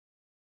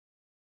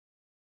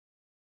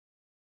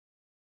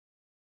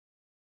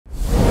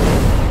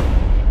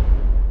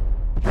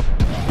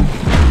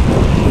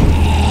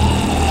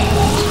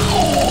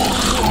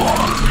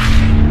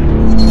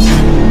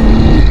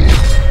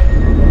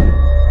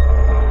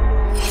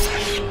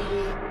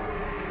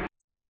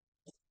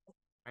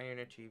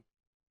achieved.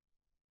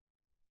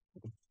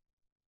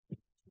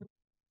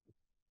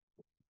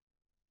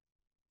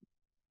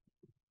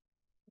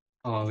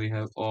 Oh, we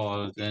have.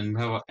 Oh, then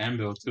we have an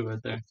anvil too right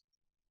there.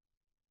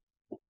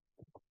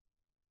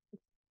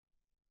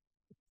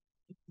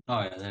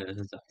 Oh yeah, there it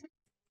is.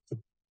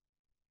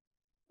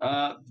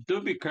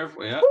 Do be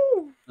careful. Yeah,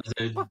 Woo! I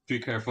said, be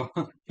careful.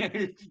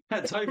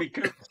 That's why be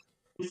careful.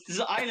 This is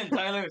an island,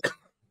 Tyler.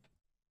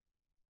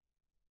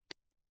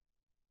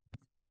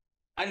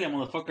 Island,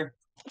 motherfucker.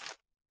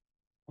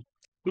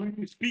 Don't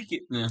you speak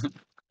it? Yeah.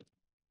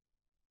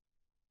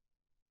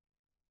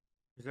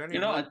 Is there any You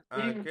know,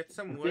 wood? Get I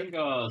some wood. think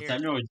Here,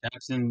 Samuel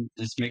Jackson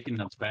is making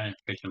a Spanish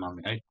fiction on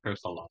me. I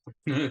curse a lot.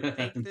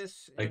 take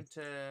this Like,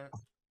 into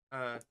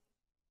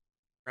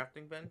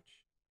crafting bench.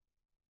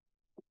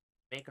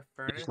 Make a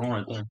there's furnace. one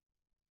right there.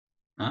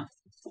 Huh?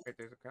 Wait,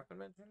 there's a crafting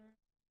bench in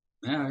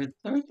there? Yeah, it's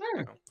right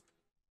there. Oh,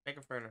 make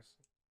a furnace.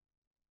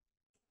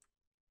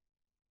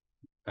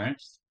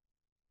 Thanks.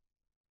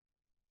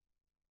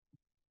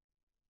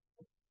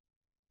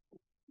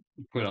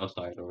 Put it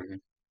outside over here.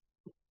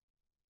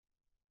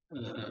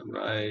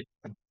 Right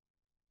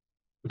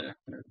there.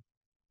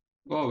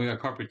 Oh, we got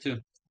carpet too.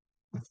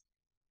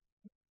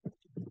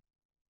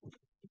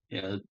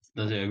 Yeah,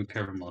 that's it. Be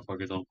careful,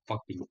 motherfuckers. Don't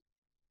fucking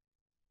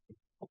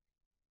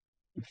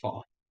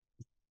fall.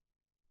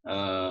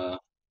 Uh,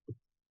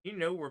 You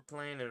know we're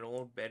playing an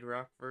old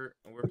we're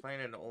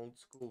playing an old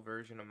school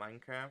version of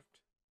Minecraft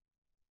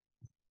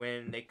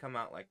when they come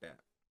out like that.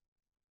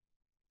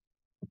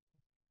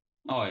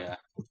 oh yeah.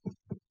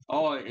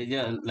 Oh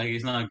yeah, like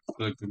it's not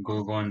like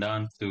going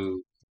down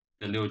to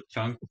the little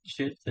chunk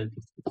shit that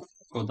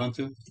go down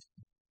to.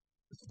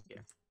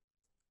 Yeah,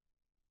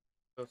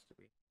 supposed to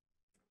be.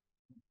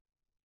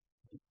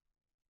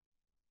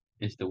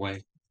 It's the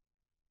way.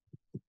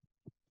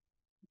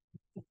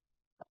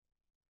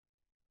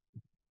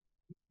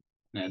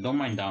 Yeah, don't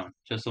mind down.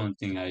 Just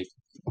something I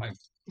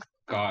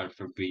God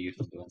forbid you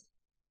from doing.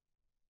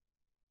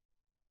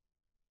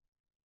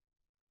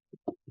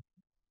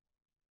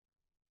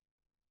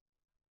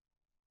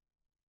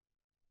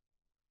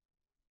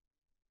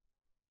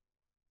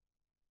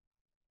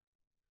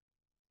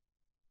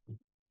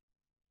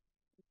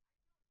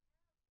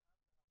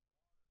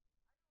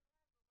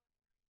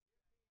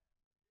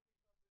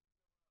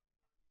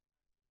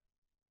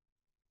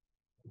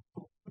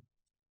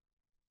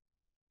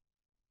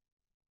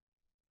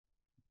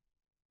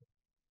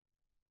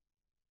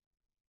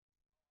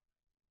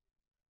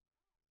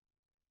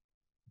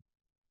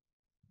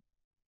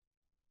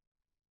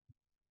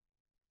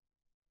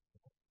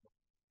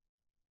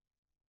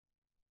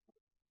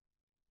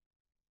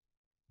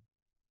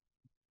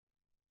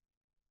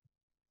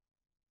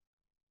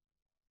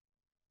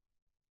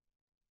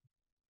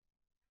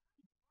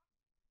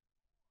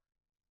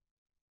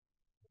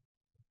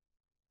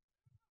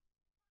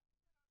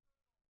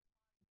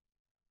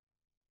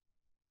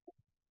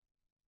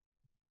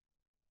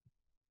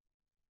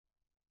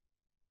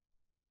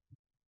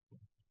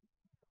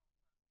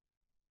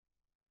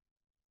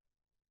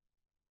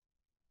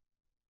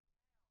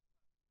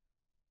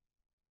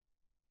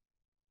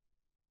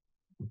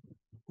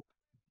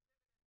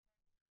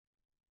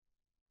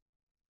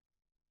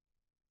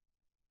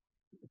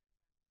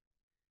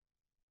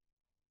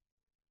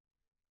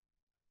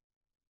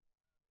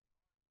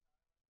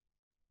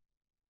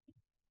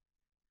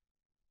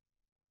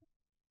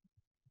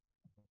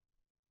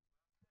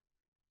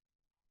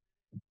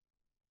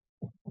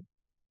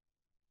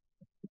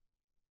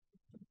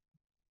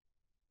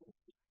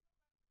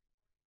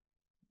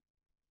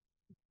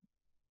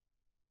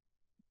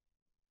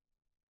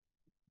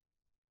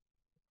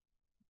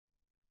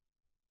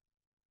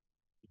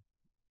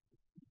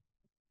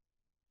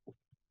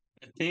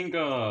 I think I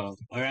got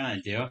an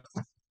idea.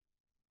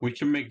 We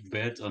should make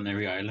beds on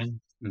every island,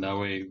 and that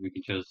way we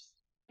can just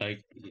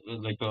let's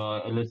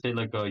say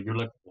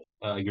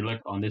you're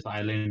like on this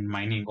island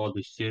mining all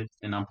the shit,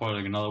 and I'm part of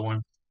like another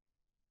one,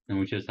 and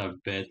we just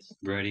have beds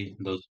ready.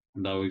 Those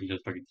that way we can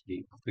just fucking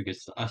sleep.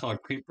 Because I saw a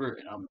creeper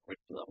and I'm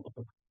waiting for that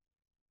motherfucker.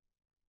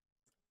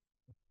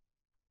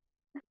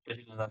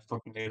 Especially on that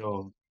fucking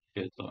little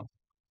shit. So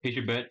here's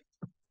your bed.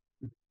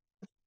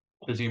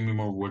 Just give me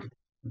more wood,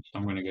 which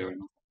I'm gonna get right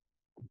now.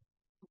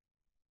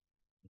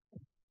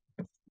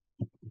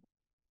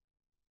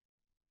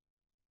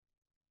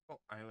 Oh,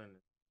 island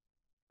is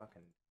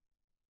fucking.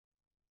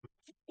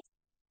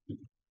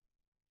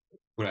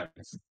 What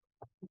happens?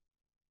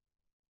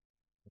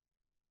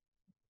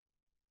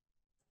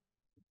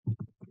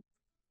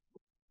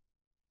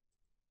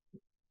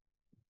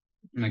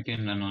 I'm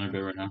making another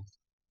bed right now.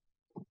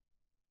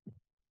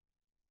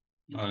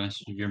 Oh,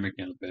 that's you're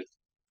making a bed.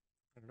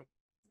 Nope.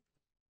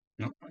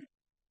 Nope.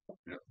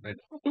 No, right.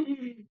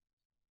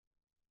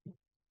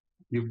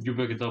 You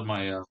picked up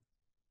my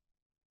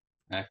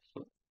axe.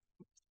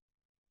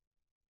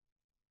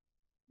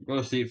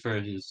 Go see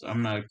first.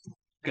 I'm not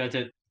got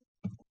it.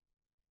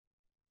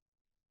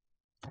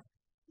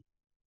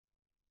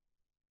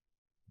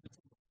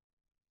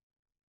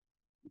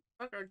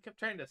 Fuck, I kept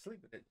trying to sleep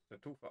with it. So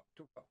too far,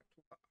 too far,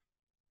 too far.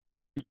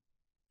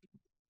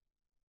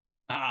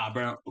 Ah,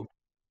 bro,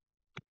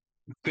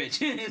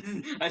 bitch.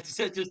 I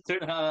said just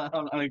turn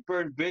on like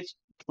burn, bitch.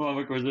 Well,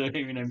 of course, I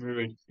even remember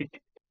it.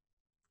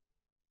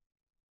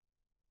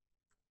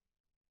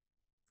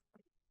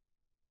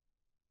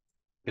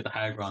 Get the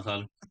higher ground,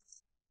 Tyler.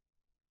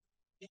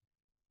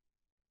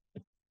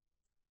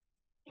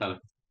 Tyler,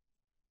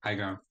 high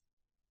ground,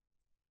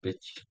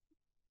 bitch.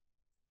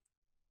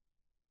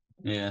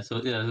 Yeah,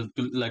 so yeah,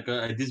 so, like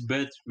at this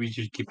bet, we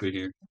should keep it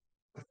here.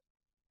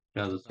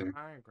 Yeah, that's The fair.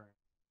 high ground.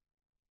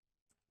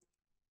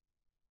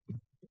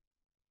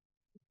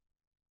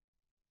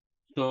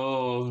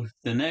 So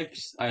the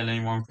next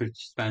island one for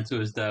Spanto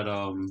is that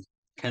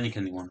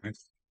Candy one, right?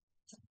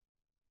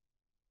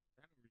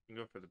 We can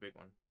go for the big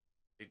one.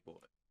 Big boy.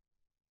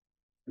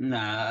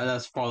 Nah,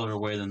 that's farther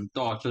away than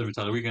trust me,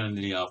 Tyler. We're gonna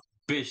need a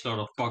bitch load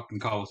of fucking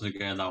cobbles to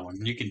get that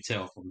one. You can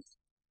tell from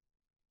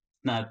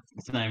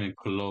it's not even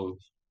close.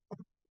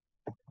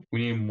 We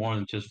need more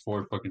than just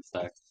 4 fucking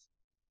stacks.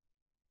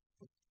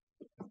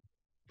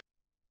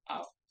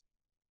 Ow.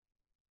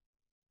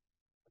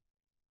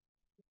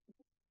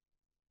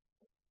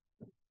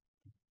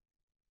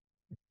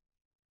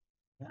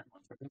 Yeah,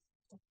 motherfucker.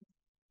 So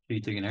you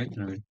taking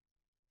everything already?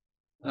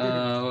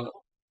 Uh,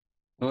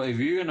 well, if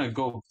you're gonna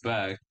go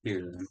back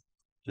here, then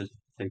just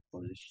take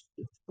all this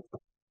shit.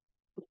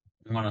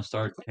 I'm gonna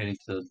start heading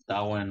to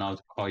that one, and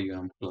I'll call you when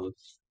I'm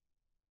close.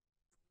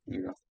 Here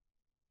you go.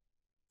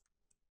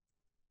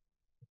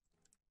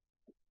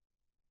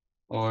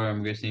 Or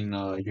I'm guessing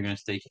you're gonna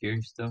stay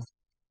here still.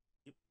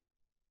 Yep.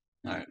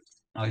 All right.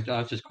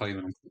 I'll just call you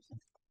when I'm close.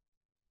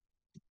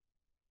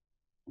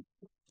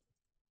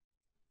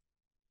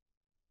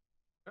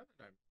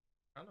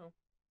 I don't know.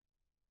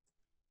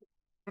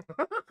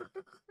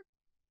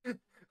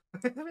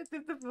 I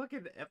did the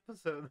fucking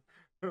episode.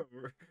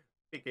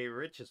 Okay,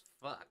 rich as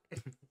fuck.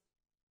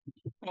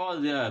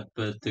 Well, yeah,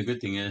 but the good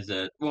thing is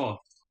that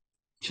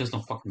just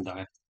don't fucking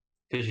die.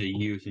 Especially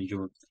you since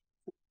you.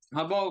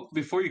 How about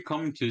before you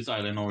come to this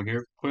island over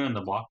here, put it on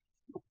the block,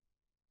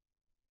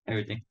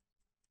 everything,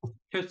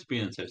 just to be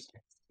on the safe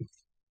side.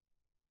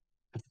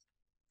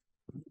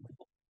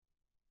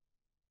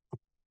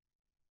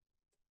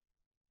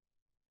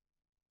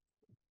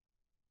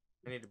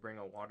 I need to bring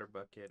a water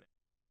bucket.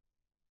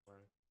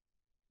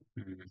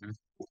 Mm-hmm.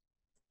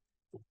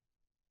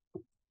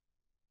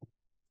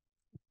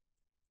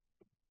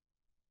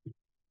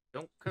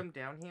 Don't come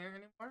down here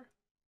anymore.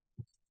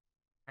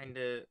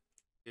 Kinda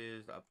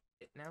is a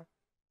pit now.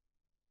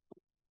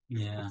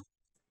 Yeah,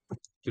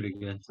 pretty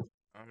good.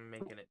 I'm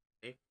making it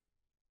safe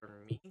for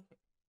me.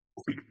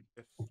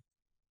 Just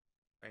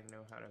I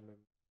know how to move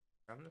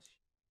around this.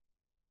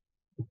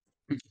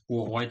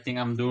 Well, I think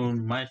I'm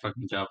doing my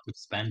fucking job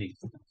expanding.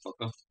 Fuck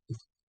up.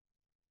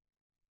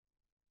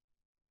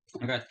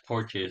 I got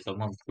torches. I'm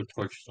gonna put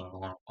torches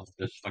on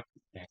this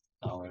fucking thing.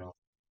 So we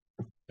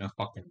don't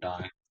fucking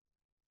die.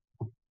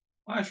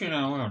 Actually,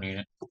 no, we don't need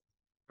it.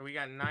 So we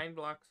got 9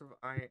 blocks of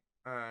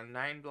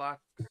 9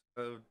 blocks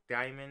of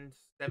diamonds,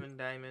 7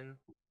 diamonds,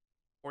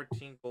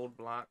 14 gold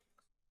blocks,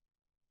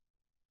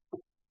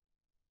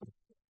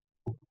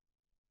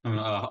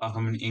 How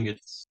many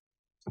ingots?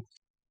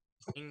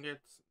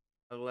 ingots,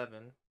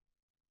 11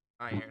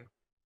 iron,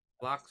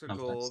 blocks of Not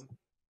fast. gold,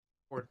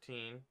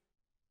 14,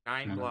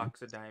 9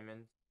 blocks of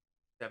diamonds,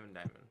 7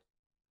 diamonds.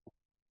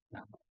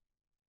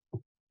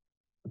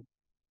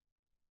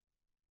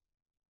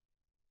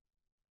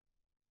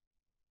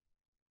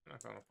 I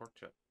found a pork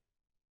chop.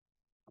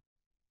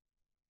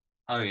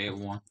 Oh yeah,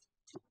 one.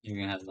 You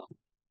can have that.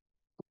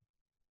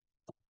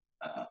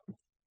 Uh,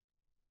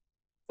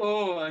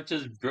 oh, I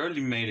just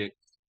barely made it.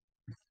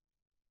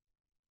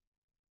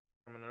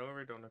 Coming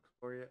over, don't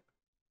explore yet.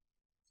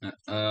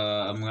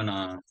 I'm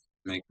gonna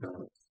make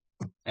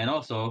and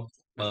also,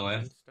 by the way,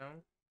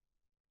 Greenstone.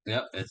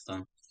 yep, it's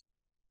done.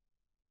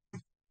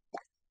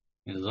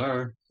 Yes,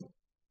 sir.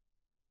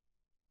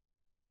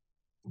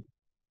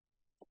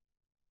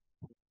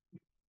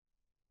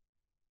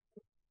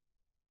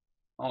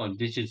 Oh,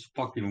 this is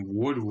fucking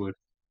wood.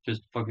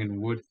 Just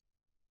fucking wool.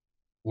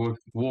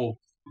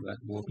 That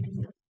wool.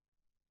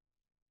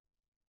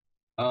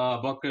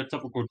 Bucket,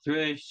 tropical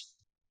fish,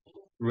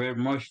 red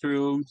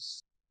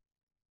mushrooms,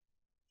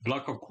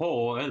 block of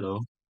coal,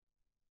 hello,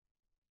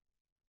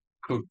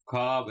 cooked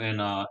cob,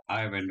 and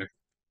iron.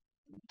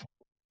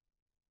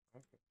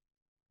 Okay.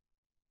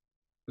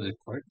 The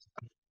quartz.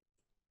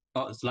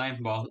 Oh,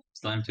 slime ball,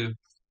 slime too.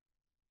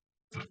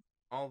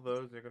 All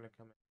those are gonna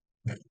come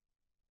in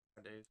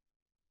nowadays.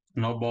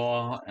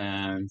 Snowball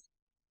and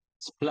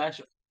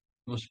splash.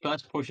 Well,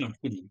 splash potion of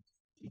healing.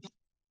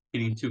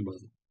 Healing too, but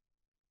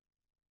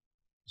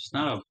it's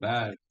not a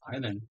bad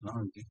island.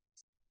 Honestly.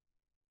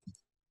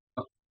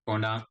 Oh,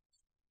 going down.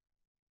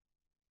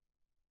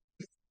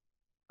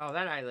 Oh,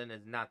 that island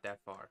is not that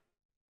far.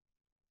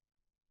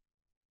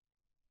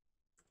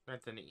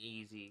 That's an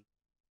easy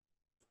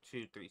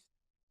 2, 3.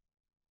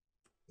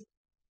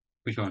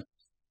 Which one?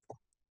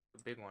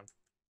 The big one.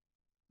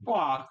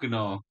 Fuck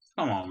no.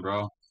 Come on,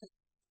 bro.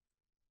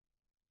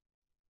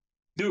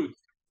 Dude,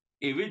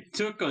 if it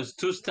took us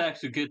 2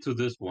 stacks to get to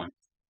this one,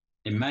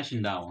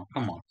 Imagine that one.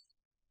 Come on.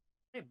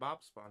 Hey,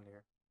 Bob spawned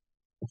here.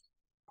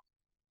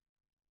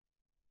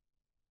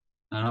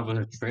 I know, but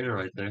a trader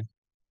right there.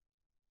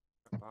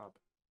 Bob.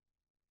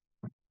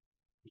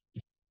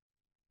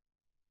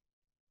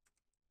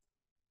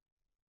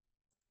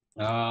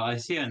 I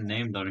see a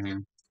name down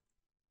here.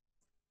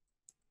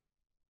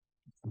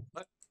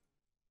 What?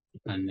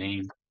 A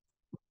name.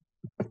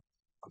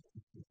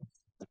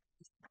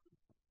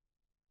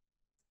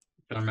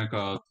 Trying to make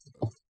a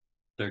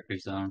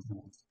staircase down.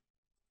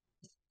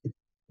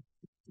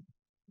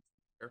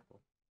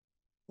 Careful.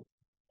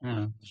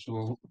 Yeah.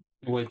 So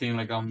waiting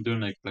like I'm doing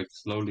like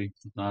slowly.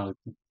 Not,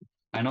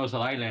 I know it's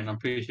an island. I'm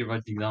pretty sure if I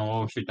dig down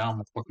all shit down, I'm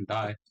gonna fucking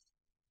die.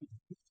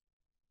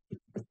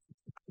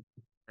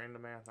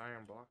 Random ass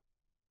iron block.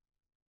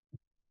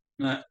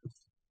 Eh.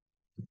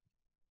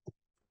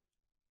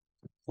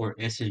 Or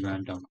is it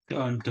random?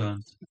 Dun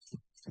dun.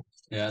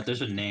 Yeah,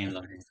 there's a name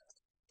down here.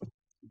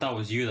 That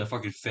was you that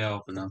fucking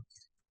fell, but no.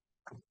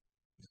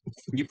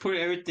 You put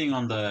everything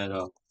on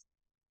the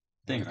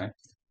thing, right?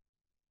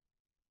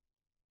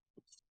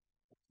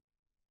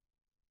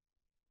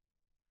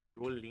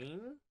 Jolene?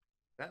 Is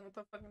that what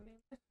the fucking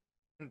name is?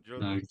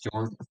 No,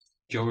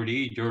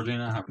 Jolene. Jordan,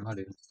 I have no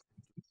idea.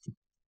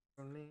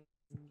 Jolene.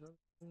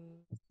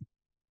 Jolene.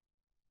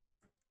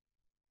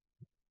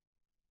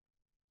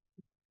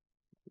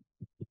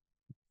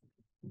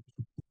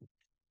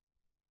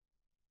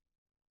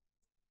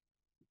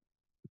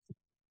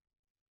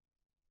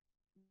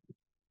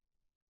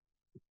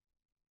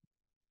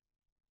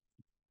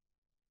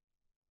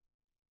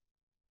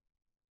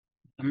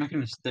 I'm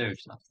making the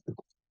stairs now.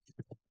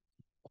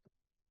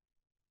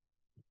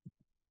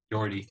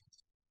 Jordy.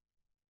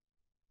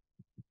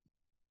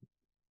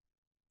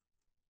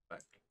 Fuck.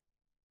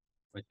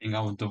 Do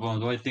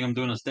I think I'm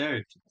doing the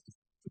stairs?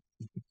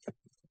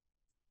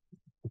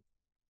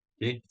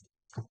 See?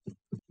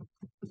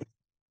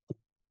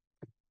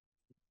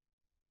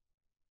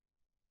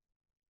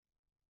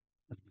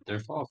 Their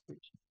fault.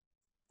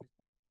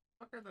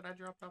 Fucker that I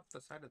dropped off the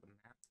side of the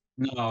map.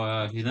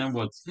 No, his name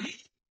was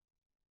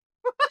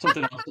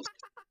something else.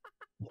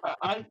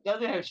 I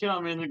didn't have shit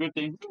on me. It's a good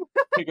thing.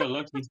 I got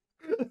lucky.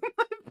 My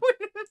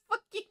point of the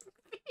fucking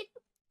feet.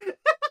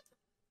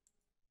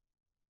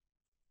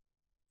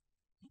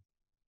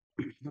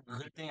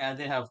 Good thing I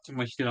didn't have too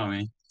much shit on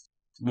me.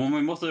 Well,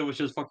 most of it was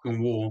just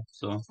fucking wool,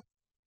 so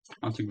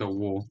I took the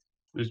wool.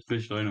 It's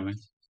special anyway.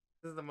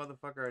 This is the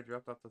motherfucker I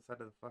dropped off the side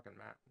of the fucking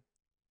map.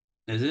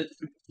 Is it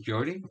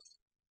Jordy?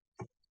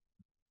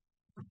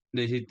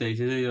 They say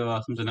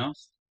something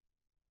else?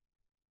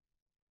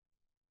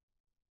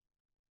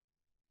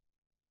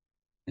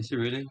 Is it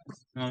really?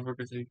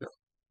 Motherfucker, say that.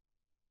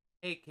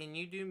 Hey, can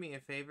you do me a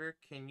favor?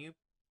 Can you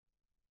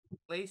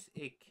place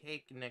a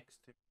cake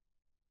next to me?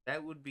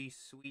 That would be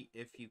sweet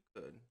if you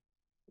could.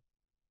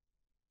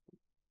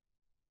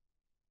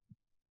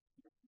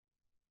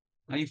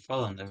 How you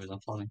falling there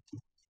without falling?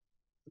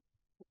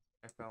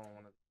 I fell on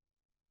one of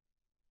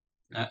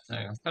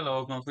There you go.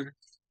 Hello, motherfucker.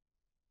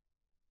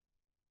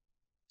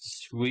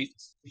 Sweet.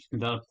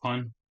 Without a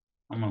pun.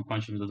 I'm gonna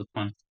punch him with a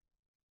pun.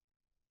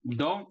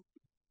 Don't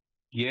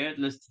yet.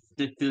 Let's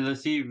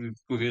see if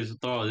we get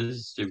thought.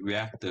 This is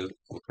reactive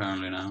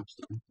apparently now.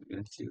 So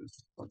let's see.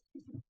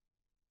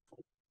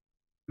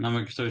 Now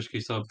my search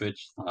case up, bitch.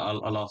 I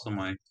lost all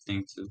my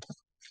thing too.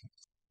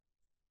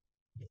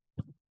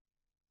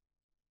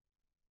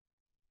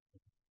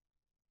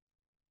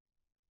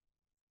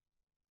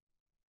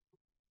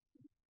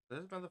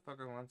 This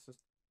motherfucker wants us.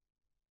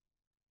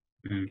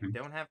 We Mm-hmm.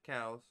 don't have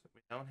cows.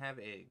 We don't have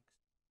eggs.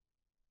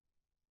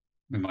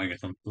 We might get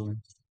some food.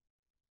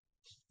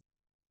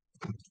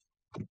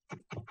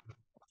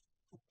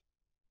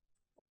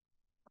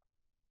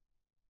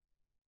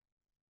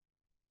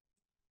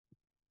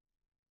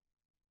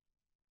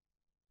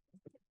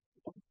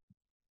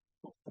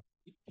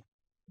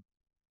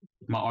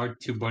 My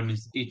R2 button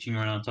is itching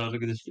right now. So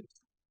look at this shit.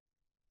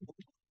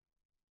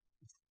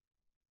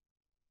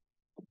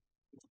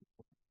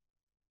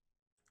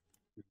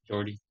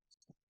 Jordy.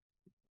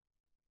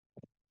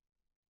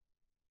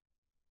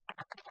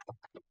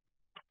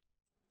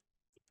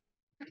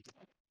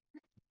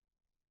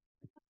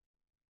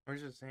 I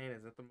was just saying,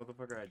 is that the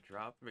motherfucker I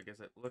dropped? Because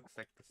it looks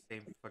like the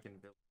same fucking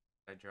build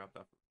I dropped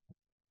off.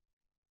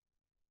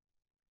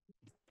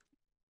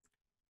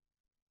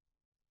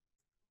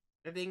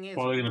 The thing is, if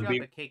Probably you gonna drop be.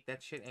 a cake,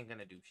 that shit ain't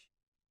gonna do shit.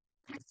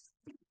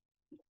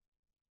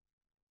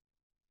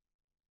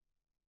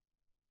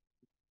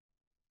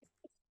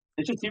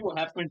 Let's just see what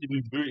happens if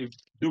we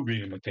do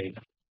bring him a cake.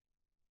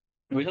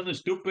 If it's something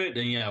stupid,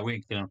 then yeah, we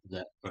ain't killing for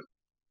that. But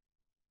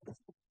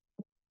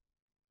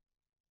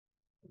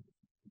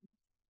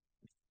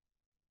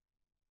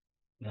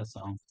that's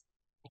okay,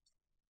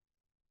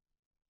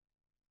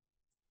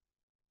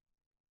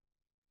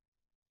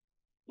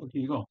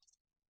 you go.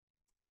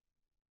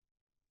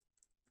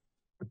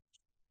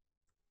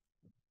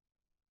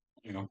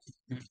 You know,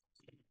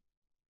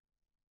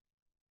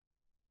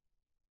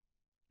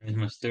 and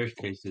my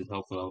staircase is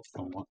helpful out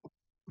somewhat.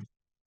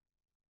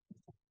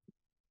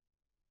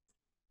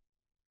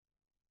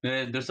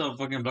 There's a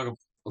fucking block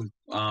of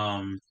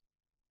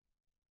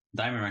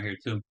diamond right here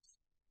too.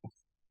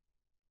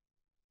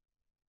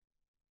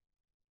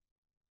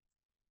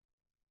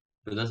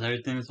 But that's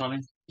everything that's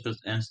falling.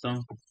 Just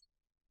endstone,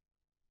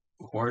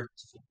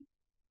 quartz,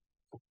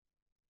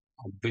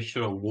 a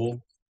bishop of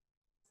wool.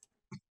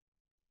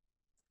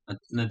 I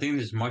think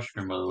this is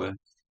mushroom, by the way.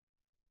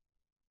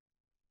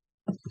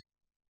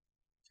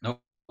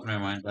 Nope, never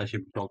mind. I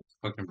should talk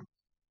fucking.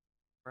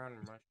 Brown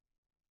mushroom.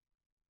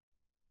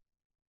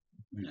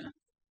 Yeah.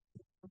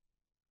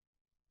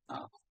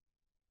 Oh,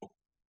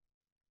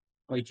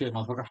 wait, shit,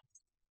 motherfucker.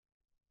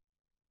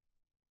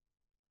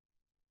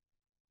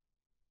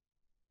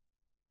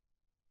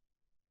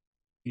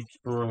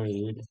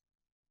 Trade.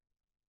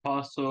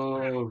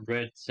 Fossil,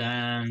 red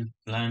sand,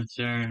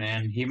 lantern,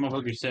 and he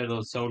motherfucker said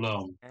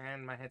solo.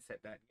 And my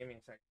headset died. Give me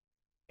a second.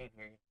 Can't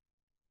hear you.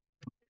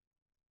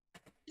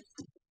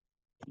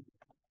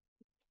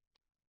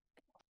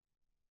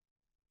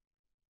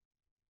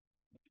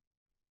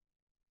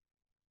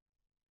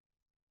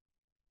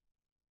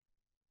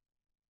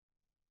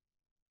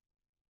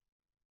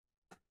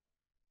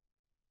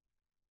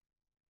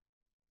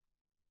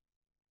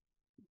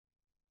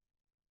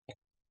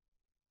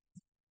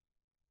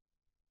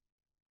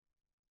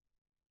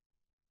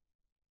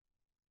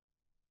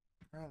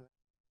 Oh,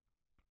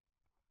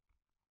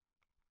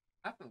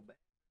 I feel bad.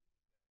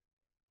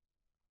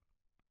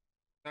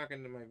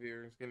 Talking to my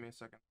viewers. Give me a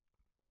second.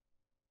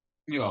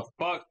 You a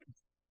fuck?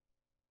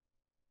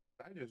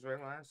 I just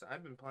realized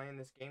I've been playing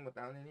this game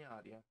without any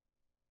audio.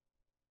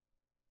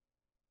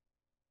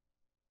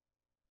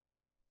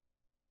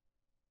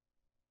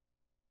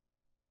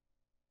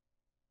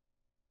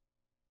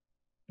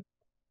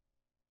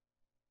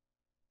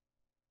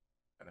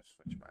 Gotta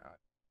switch my audio.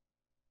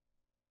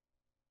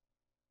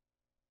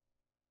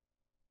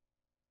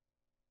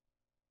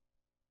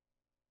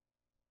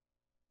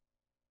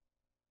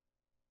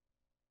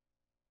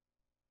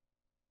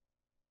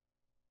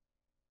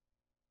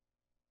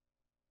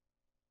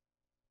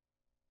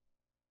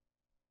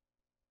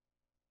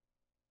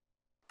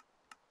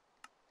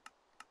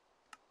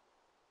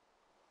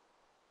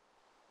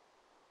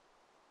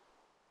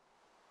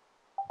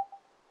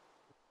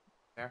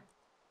 There.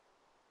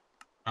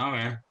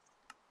 Okay.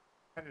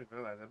 I just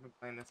realized I've been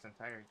playing this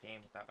entire game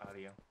without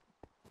audio.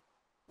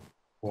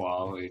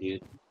 Wow,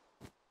 idiot.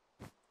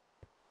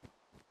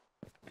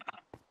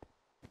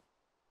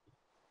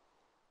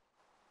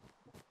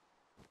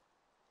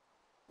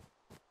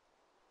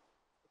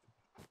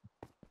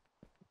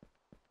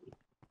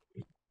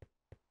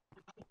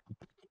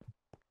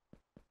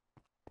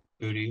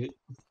 Idiot.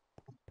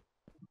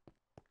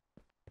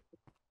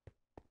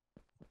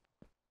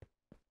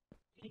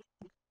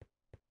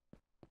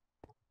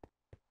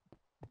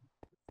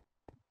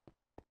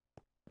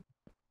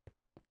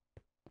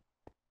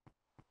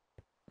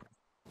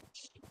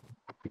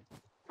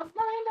 I'm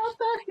flying out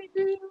the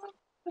hill.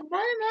 I'm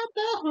flying out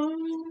the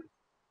home.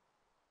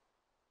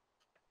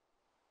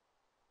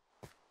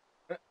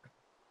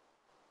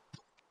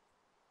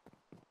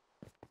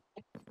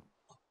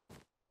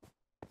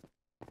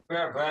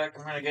 We're back.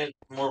 I'm gonna get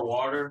more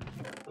water.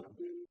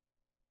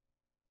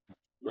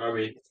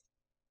 Robbie.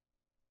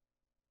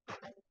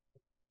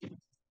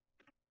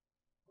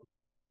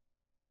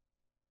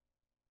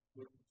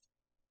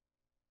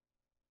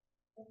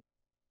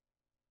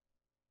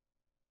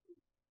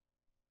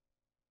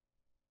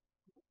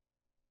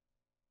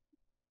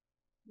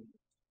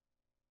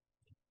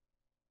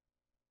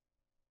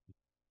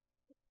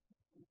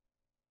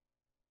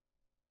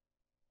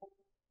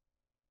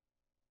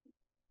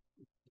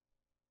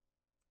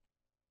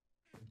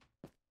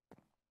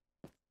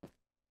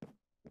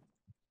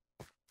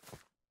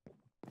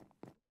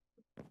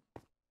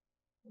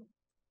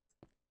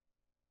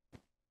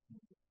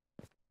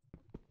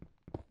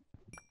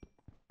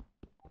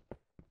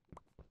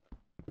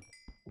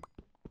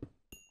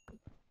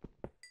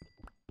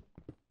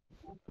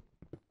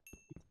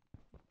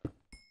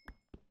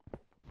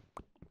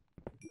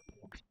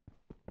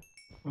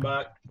 I'm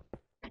back.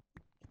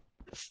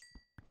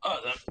 Oh,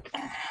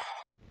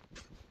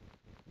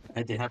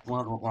 I did have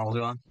one while I was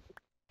gone.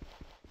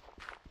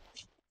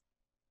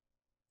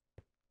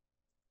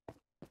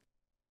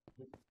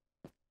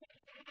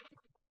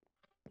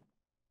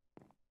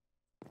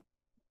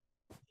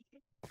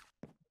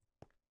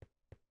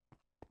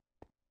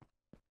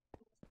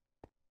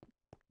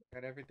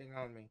 Got everything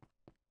on me.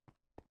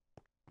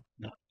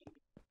 No,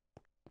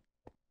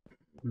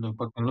 no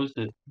fucking lose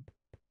it,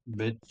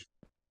 bitch.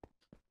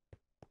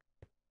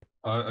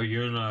 Are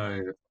you in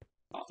on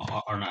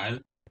an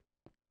island?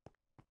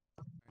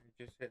 I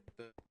just hit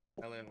the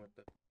Ellen with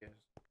the yes.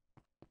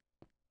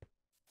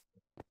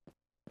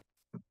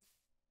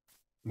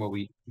 What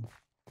we?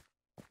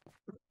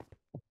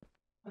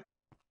 I'm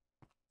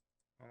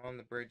on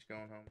the bridge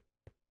going home.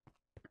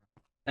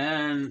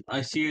 And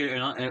I see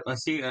another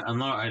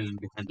island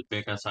behind the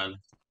big ass island.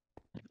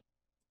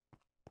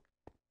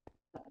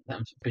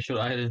 Damn special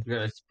island we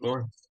gotta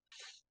explore.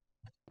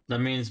 That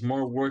means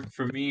more work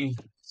for me,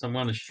 so I'm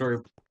gonna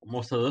short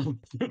most of them.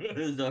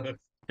 So,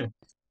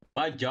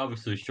 My job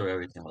is to destroy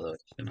everything, although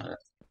you know that.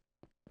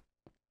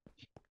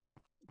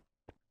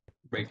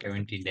 Break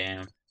everything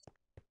down.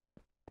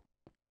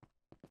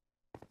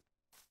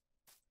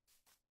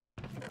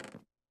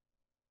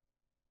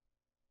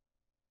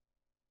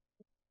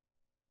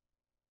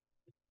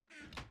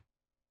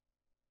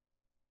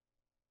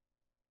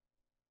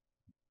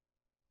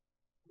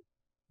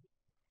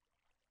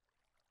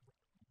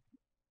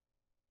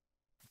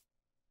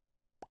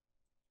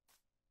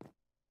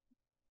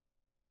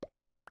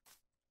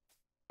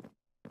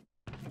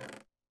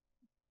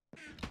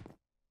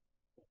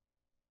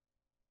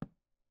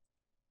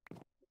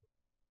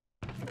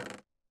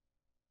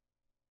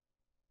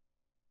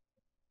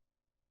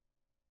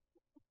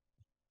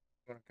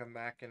 Gonna come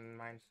back and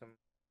mine some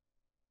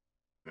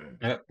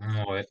Yep, I'm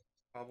away.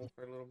 cobble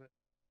for a little bit.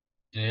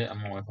 Yeah,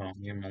 I'm away. Hold on,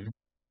 give me a moment.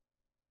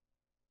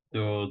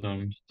 Still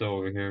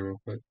over here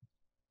real quick.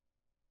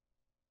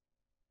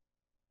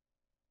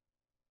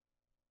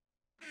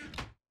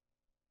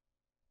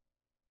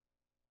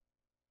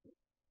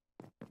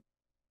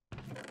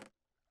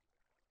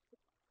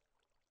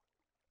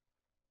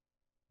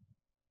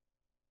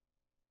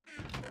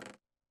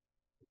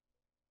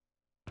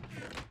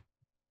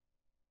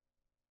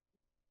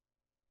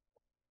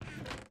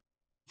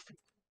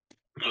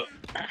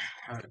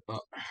 Alright,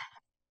 well,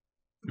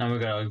 now we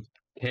got a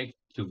cake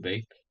to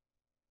bake.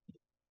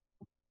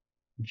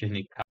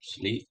 Jenny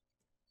sleep.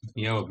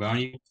 Yo,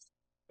 Brownie,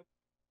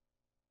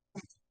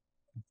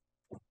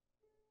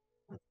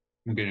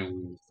 I'm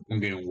getting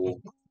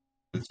woke.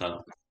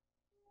 So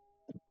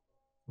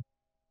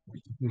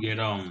get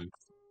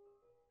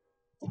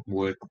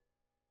wood.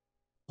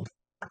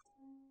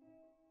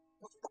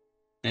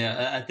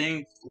 Yeah, I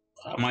think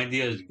my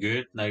idea is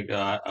good. Like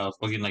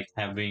fucking like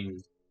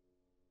having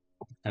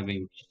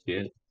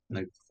shit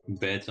like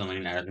beds on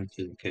an island just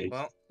in case.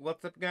 Well,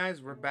 what's up,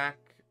 guys? We're back.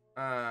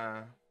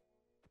 I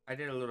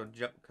did a little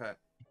jump cut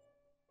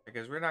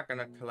because we're not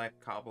gonna collect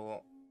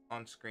cobble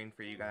on screen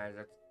for you guys.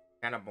 That's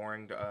kind of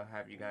boring to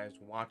have you guys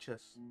watch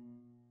us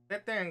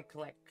sit there and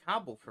collect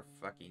cobble for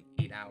fucking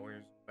 8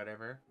 hours,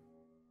 whatever.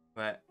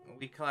 But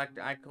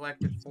I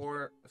collected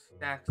 4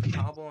 stacks of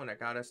cobble, and it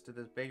got us to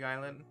this big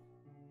island.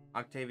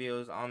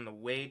 Octavio's on the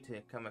way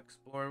to come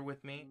explore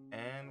with me,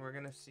 and we're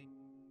gonna see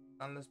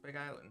on this big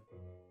island.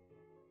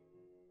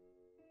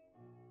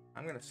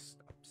 I'm gonna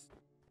stop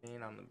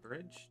staying on the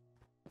bridge.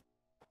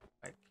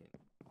 I can.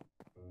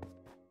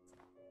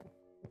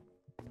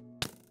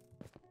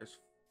 There's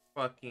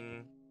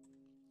fucking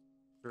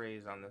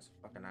strays on this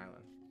fucking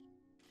island.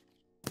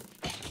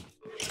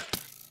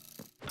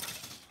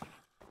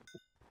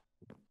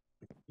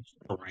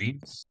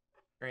 Brains?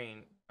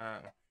 Train,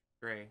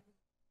 stray,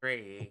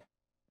 stray.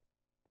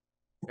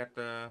 Got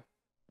the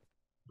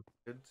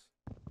goods.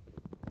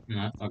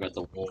 No, I got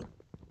the wool.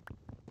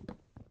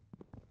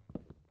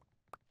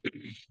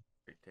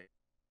 Great tape.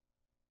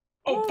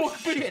 Oh, Oh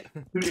fuck me! shit!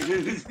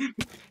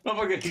 Oh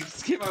my god, he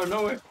just came out of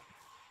nowhere.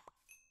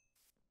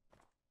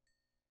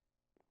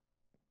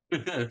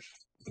 That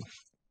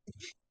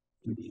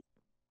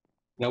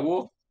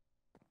wool?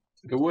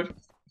 The wood?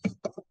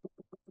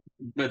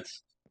 But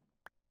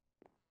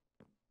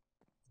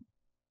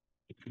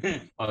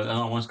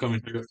another one's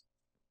coming through.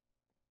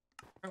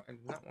 Oh, I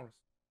did not want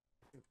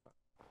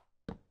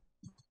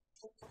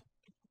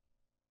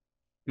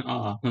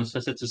No,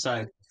 set it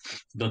aside.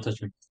 Don't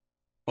touch me.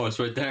 Oh, it's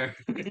right there.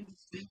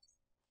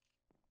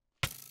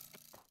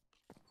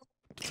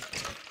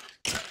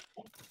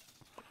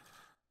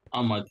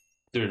 I'm a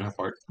 3.5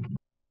 heart.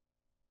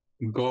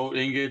 Gold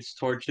ingots,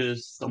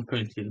 torches. I'm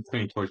putting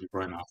torches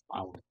right now. I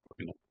don't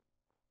fucking know.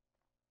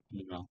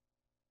 You know.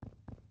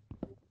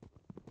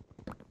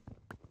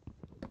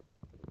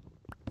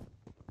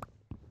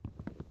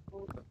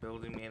 a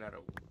building made out of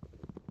wood.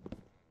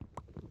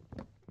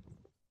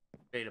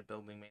 Made a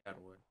building made out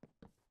of wood.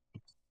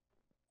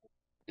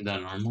 Is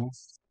that normal?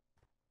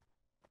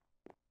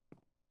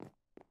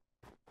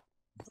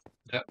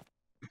 Yep.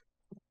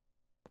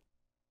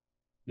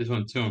 This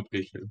one too, I'm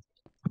pretty sure.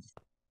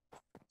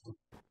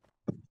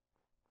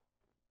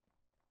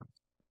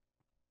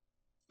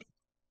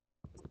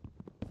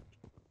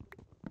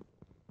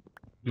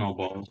 No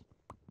balls.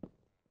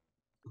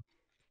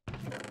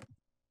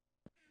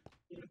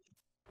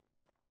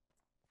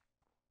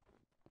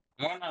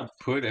 I wanna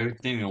put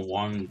everything in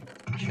one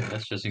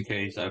chest just in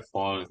case I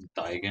fall and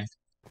die again.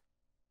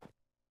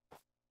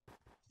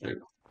 There you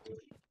go.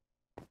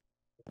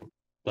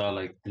 So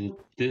like this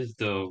is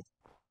the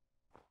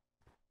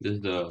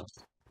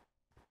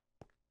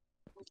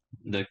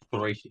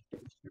exploration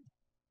phase.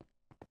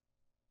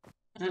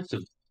 That's a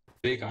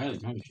big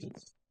island, holy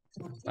shit.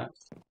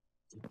 That's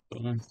so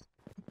nice.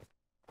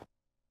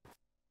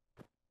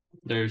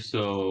 There's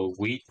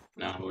wheat.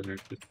 No,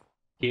 there's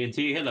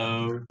TNT,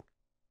 hello.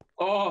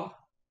 Oh,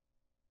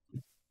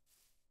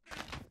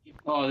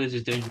 oh, this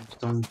is dangerous.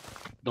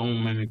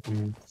 Don't make me come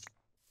in.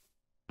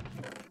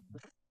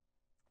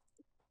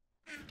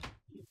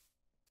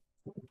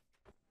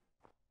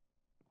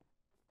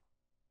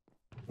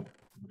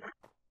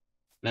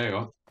 There you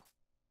go.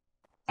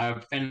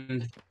 I've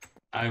ended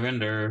I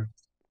render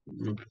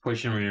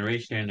pushing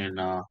regeneration and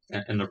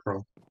the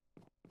pro.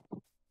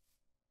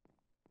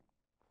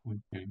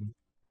 Okay.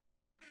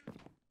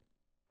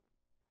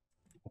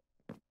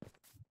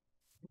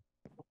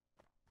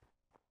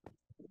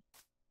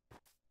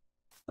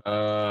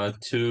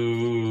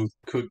 To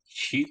cook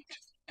sheep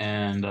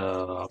and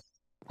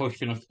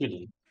potion of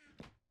healing.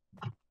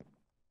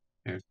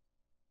 Here.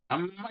 I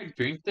might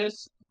drink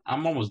this.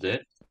 I'm almost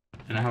dead,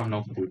 and I have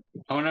no food.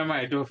 Oh, never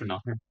mind. I do have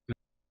enough. Here.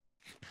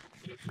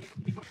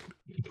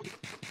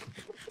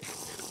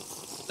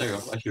 There you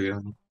go. I should be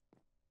able.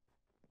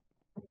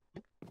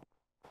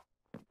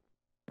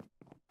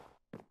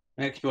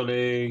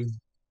 Exploding.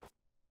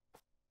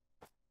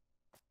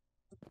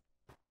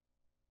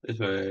 This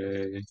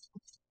way.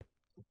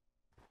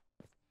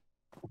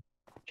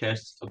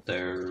 Chest up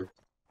there.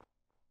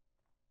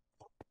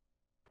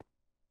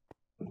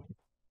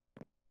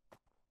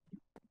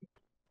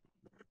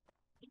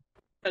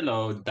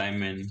 Hello,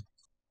 diamond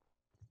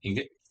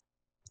ingot.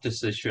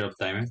 Just a straight up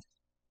diamond.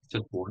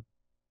 Just one.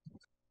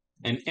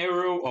 An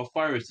arrow of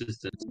fire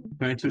resistance.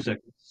 22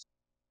 seconds.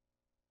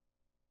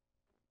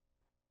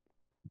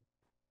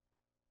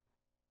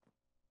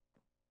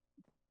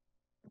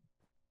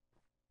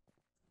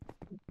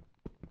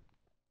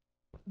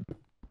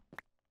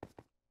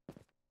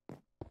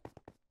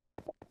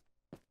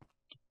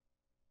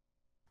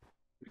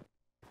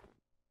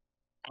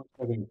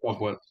 Fucking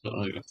cobweb. So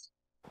there you go.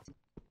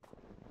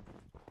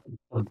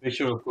 A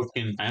visual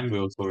fucking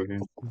anvils over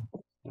here.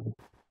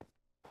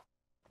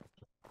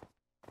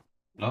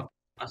 No,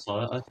 I saw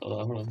that. I saw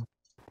that. Hold on.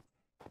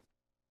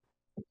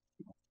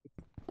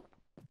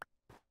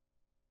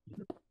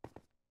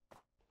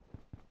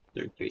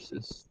 There are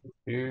cases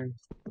here.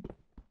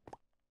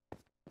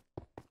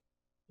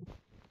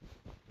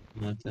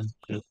 Nothing.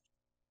 Just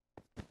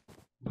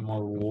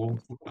more wool.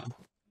 Okay.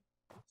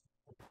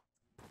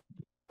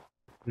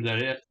 Is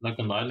that it? Like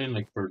an island,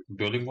 like for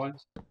building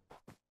wise?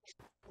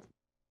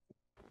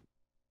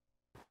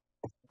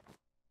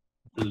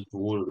 There's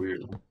wool over here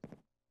though.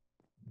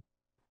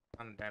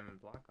 On a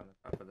diamond block on the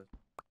top of this.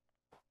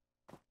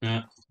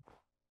 Yeah.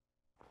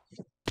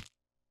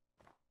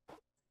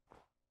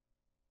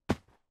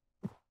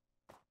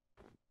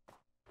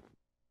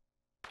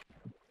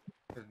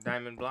 There's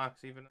diamond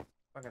blocks even on the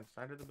fucking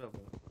side of the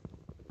building.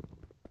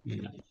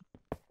 Yeah.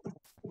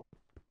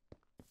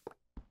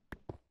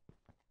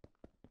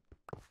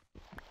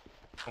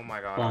 Oh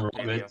my god, Farm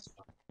Octavio. rabbits.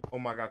 Oh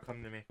my god,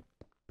 come to me.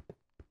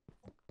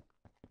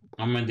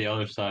 I'm on the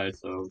other side,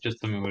 so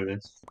just tell me what it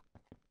is.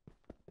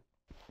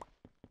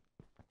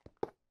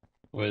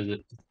 What is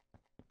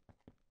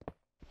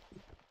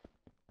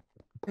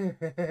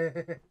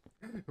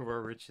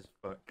We're rich as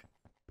fuck.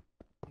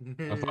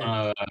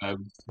 I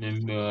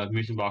found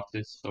music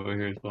boxes over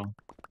here as well.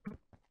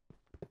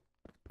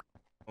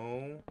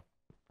 Oh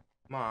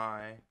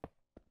my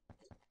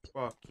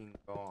fucking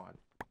god.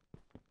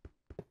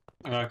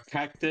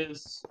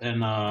 Cactus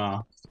and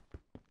a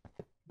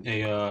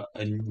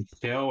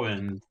shell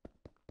and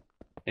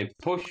a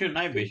potion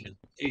night vision.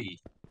 Hey,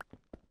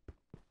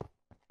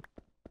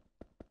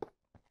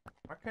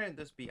 Why couldn't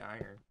this be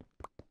iron?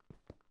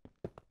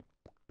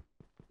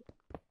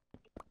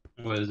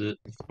 what is it?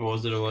 What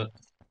was it or what?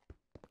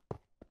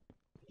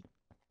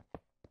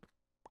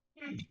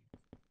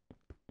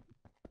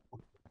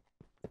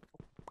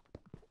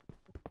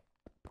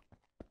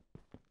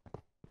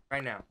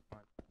 Right now, on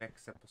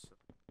next episode.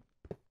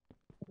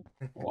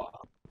 Wow.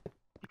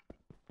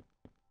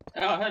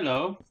 Oh,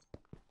 hello.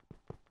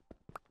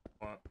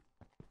 What?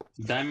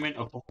 Diamond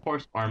of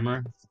horse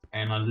armor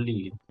and a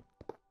lead.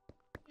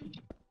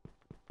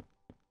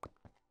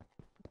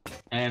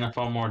 And I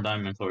found more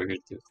diamonds over here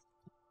too.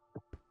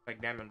 Like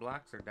diamond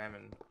blocks or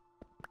diamond?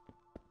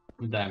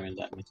 Diamond.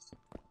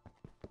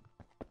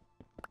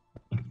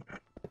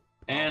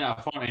 And I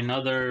found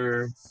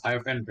another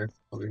Fire Ender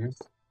over here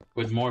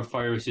with more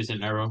fire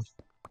resistant arrows,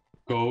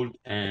 gold,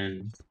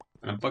 and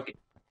a bucket.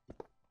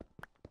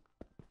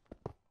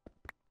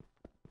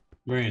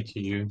 Bring it to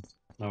you.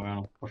 No, I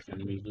don't fucking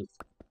use it.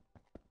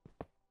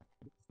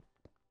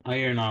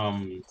 Iron,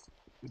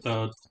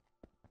 the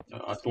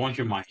ones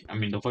you mine. I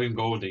mean, the fucking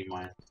gold that you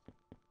mine.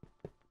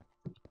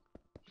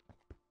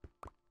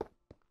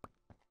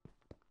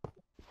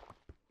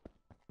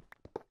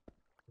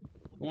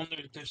 I wonder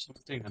if there's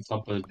something on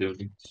top of the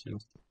building. So.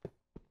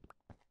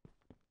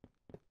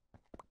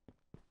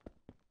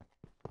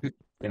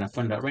 Gonna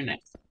find out right now.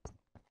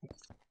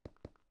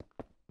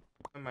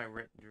 Am I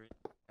rich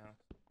now?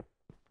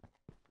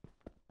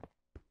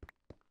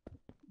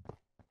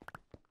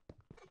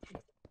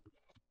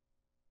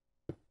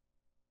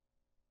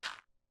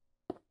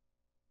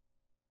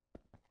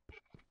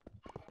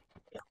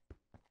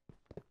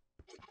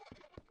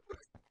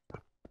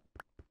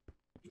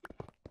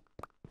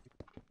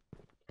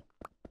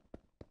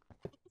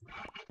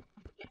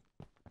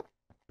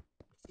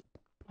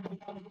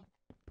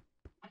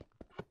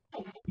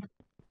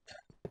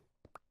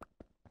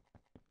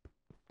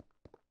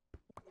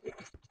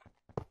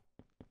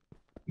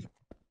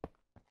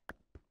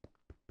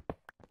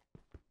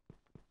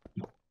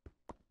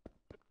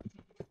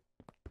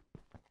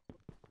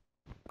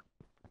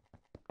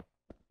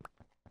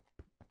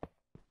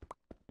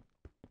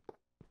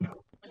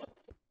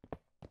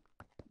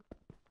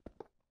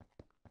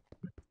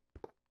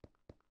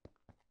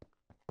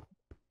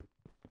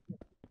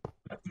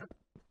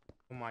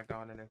 Oh my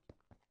god, it is.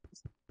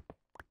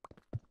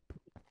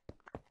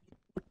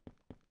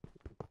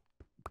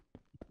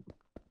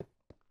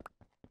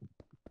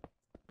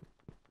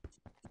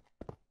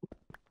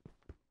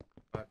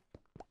 But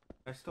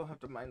I still have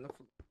to mine the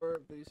floor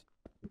of these.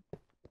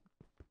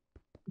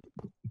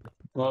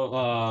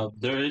 Well,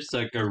 there is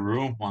like a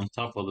room on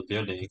top of the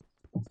building,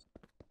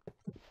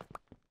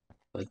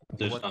 but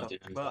there's What the nothing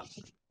in fuck?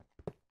 there.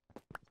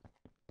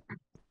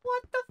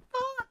 What the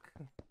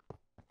fuck?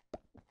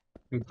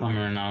 You come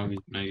here now, you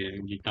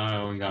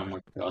know we got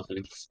more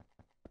curiosity.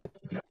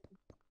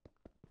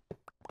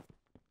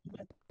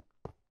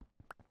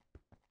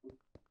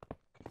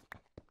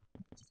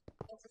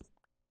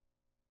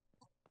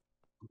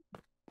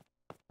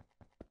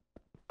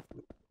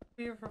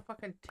 Here for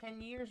fucking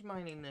 10 years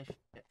mining this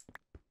shit.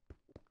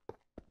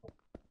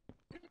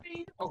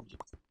 Oh,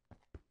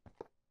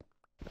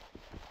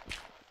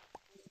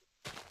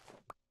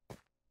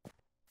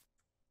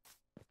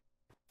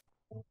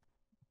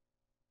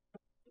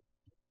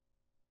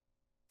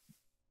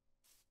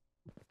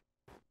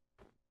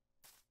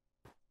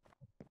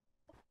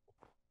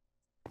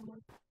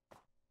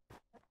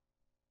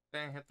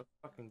 Then hit the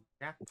fucking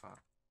jackpot.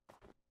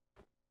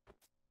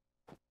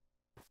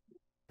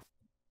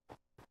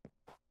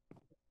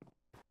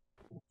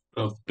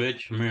 oh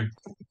bitch, come here.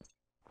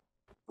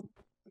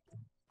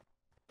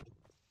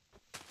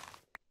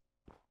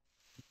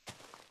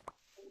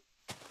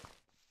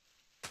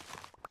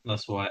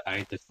 That's why I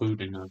ate the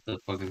food and not the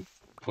fucking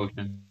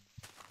potion.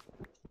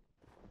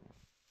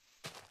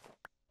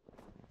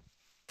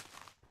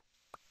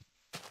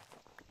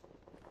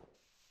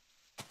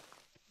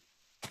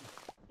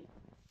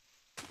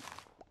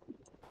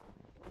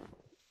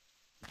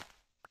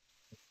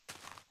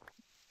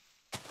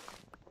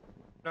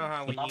 Know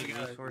how So we now need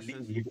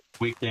resources?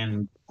 we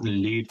can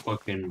lead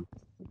fucking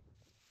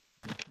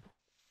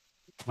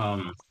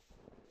um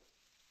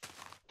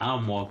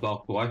animals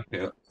off the white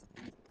shit,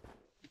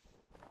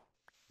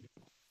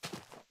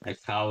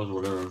 like cows,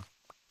 whatever.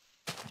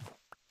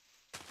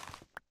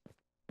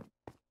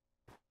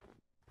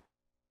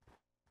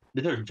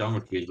 These are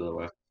jungle trees, by the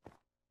way.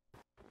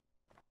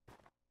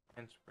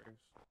 And spruce.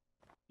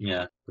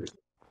 Yeah.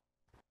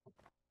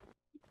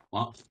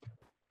 Well,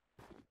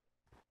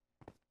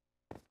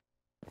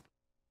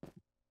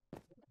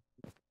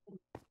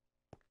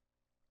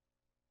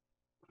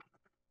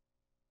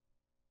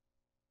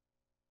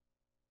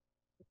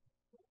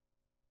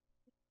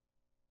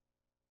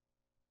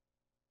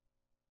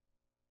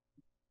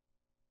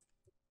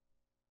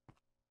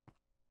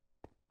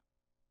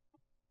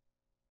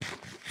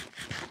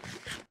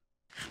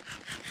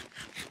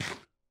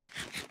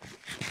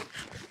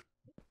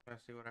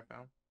 Let's see what I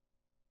found.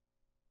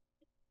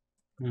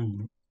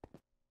 hmm.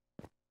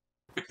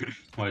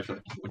 Wait, which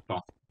one?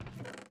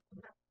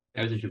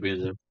 Everything should be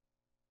in there.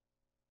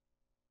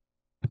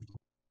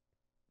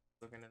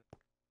 Looking at.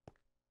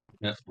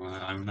 Yes,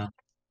 I'm not.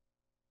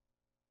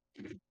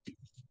 Do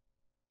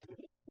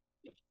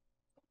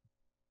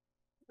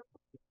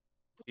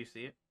you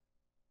see it?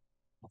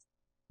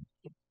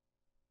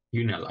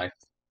 You know life.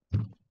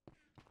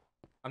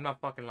 I'm not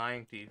fucking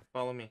lying to you.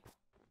 Follow me.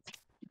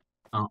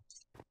 Oh,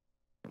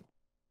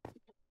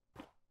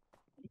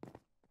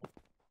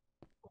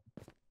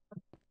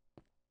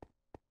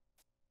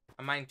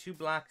 I mined 2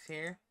 blocks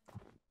here,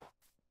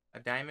 a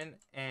diamond,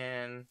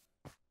 and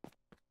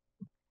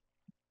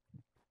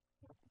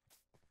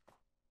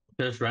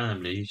just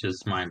randomly, he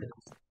just mined it.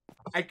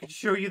 I could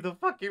show you the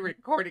fucking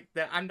recording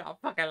that I'm not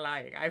fucking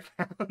lying. I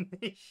found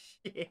this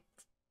shit.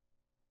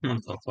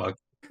 What the fuck?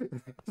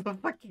 The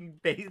fucking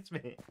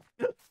basement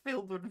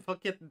filled with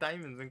fucking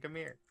diamonds, and come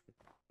here.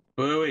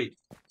 Wait.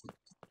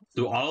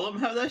 Do all of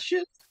them have that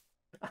shit?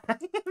 I have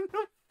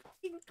no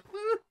fucking clue.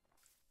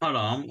 Hold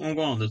on, I'm going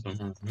on this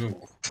one.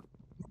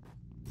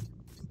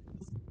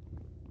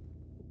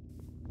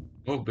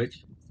 Oh,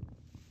 bitch.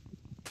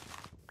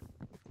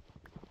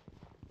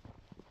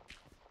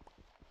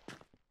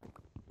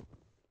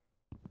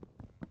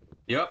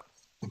 Yep.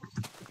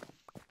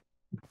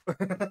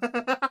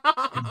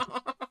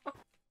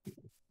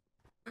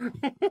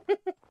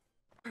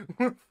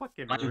 We're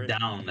fucking Mine rich.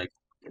 down, like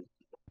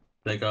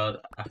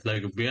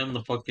be on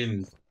the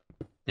fucking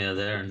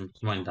there and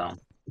it's mine down.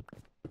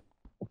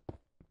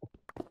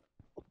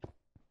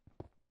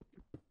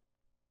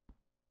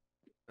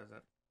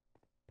 Doesn't.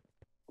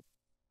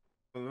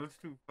 Well, those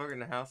 2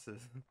 fucking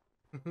houses.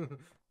 We're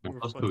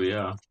That's cool, fucking.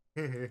 yeah.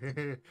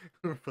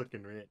 We're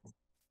fucking rich.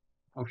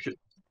 Oh shit.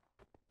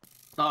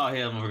 Oh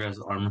yeah, my guy's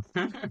armor.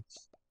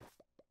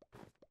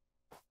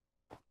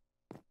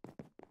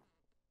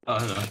 Oh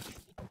hello.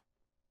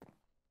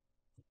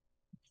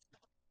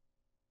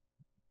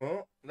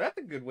 Well, that's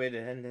a good way to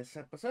end this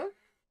episode.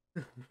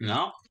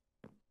 No.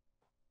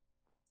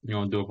 You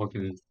wanna do a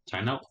fucking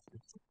sign out?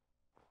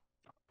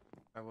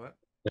 I what?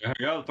 There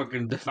you go,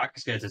 fucking the fuck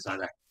is inside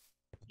there.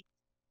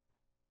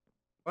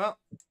 Well,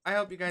 I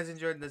hope you guys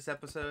enjoyed this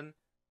episode.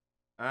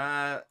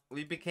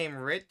 We became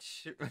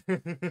rich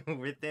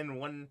within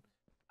one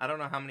I don't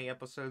know how many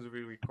episodes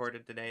we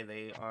recorded today.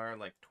 They are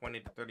like 20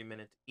 to 30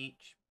 minutes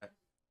each. But...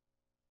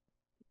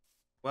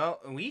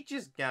 Well, we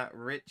just got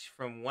rich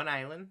from one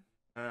island.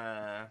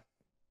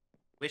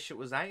 Wish it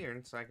was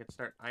iron so I could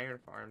start iron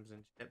farms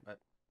and shit. But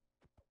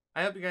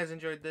I hope you guys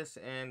enjoyed this,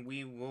 and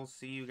we will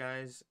see you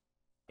guys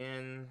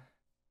in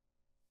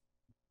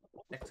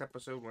next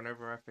episode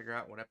whenever I figure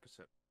out what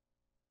episode.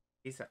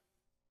 Peace out.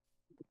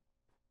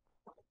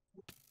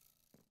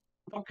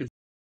 Okay.